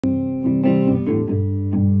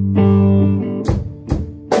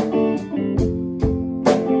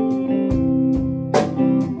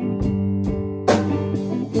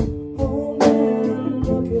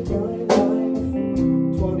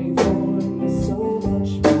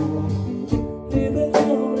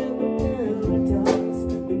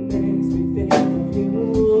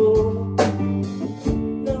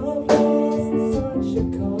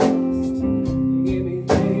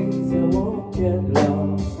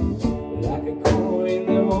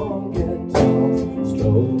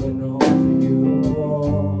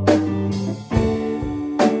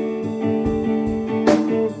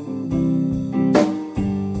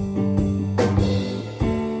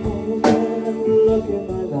look at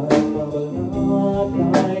my life, I'm a lot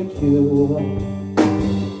like you.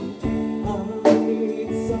 I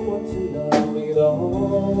need someone to love me the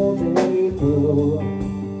whole day through.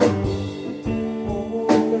 Oh,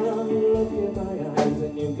 now look in my eyes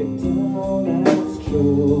and you can tell that's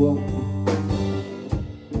true.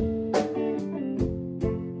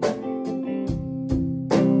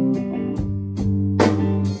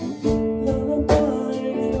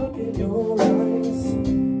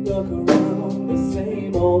 Look around the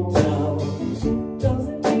same old town.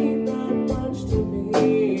 Doesn't mean that much to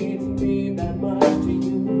me, to mean that much to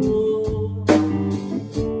you.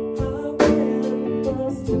 I've been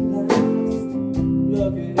first and last.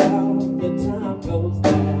 Look at how the time goes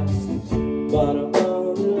fast. But I'm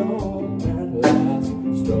all alone at last,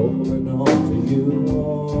 strolling on to you.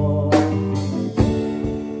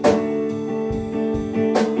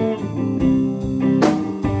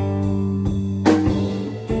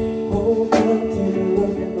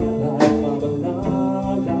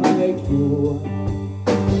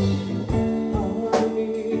 I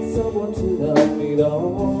need someone to love me the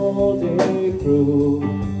whole day through.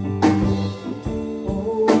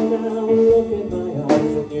 Oh, now look in my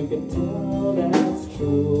eyes and you can tell that's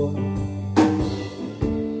true.